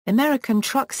American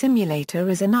Truck Simulator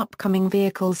is an upcoming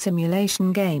vehicle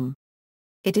simulation game.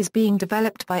 It is being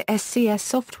developed by SCS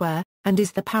Software, and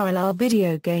is the parallel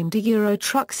video game to Euro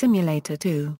Truck Simulator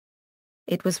 2.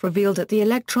 It was revealed at the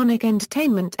Electronic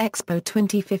Entertainment Expo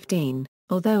 2015,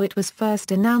 although it was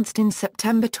first announced in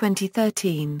September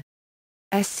 2013.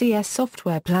 SCS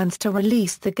Software plans to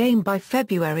release the game by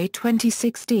February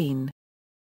 2016.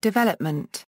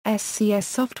 Development: SCS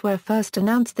Software first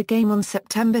announced the game on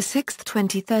September 6,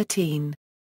 2013.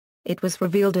 It was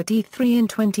revealed at E3 in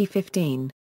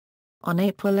 2015. On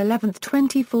April 11,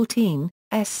 2014,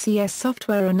 SCS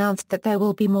Software announced that there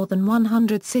will be more than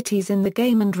 100 cities in the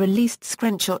game and released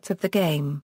screenshots of the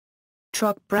game.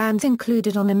 Truck brands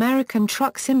included on American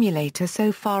Truck Simulator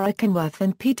so far are Kenworth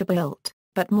and Peterbilt,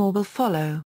 but more will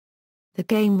follow. The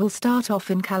game will start off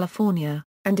in California,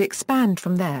 and expand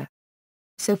from there.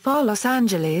 So far Los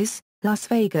Angeles, Las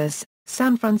Vegas,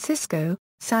 San Francisco,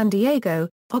 San Diego,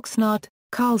 Oxnard,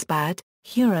 Carlsbad,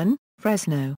 Huron,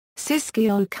 Fresno,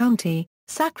 Siskiyou County,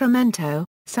 Sacramento,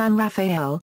 San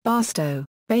Rafael, Barstow,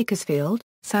 Bakersfield,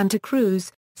 Santa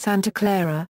Cruz, Santa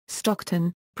Clara,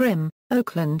 Stockton, Primm,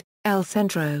 Oakland, El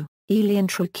Centro, Ely and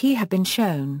Truckee have been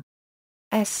shown.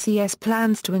 SCS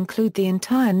plans to include the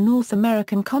entire North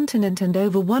American continent and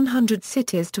over 100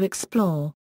 cities to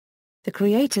explore. The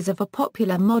creators of a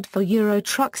popular mod for Euro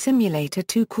Truck Simulator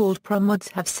 2 called Pro Mods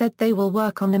have said they will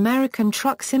work on American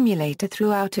Truck Simulator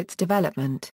throughout its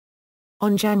development.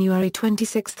 On January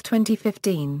 26,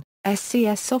 2015,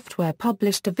 SCS Software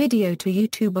published a video to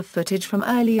YouTube of footage from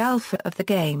early alpha of the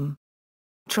game.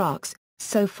 Trucks: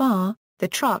 so far, the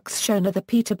trucks shown are the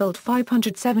Peterbilt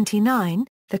 579,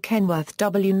 the Kenworth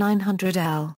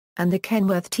W900L, and the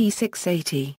Kenworth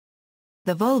T680.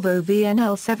 The Volvo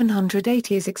VNL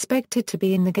 780 is expected to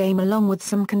be in the game along with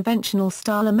some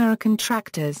conventional-style American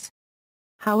tractors.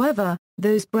 However,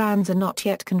 those brands are not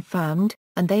yet confirmed,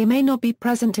 and they may not be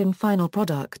present in final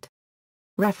product.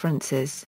 References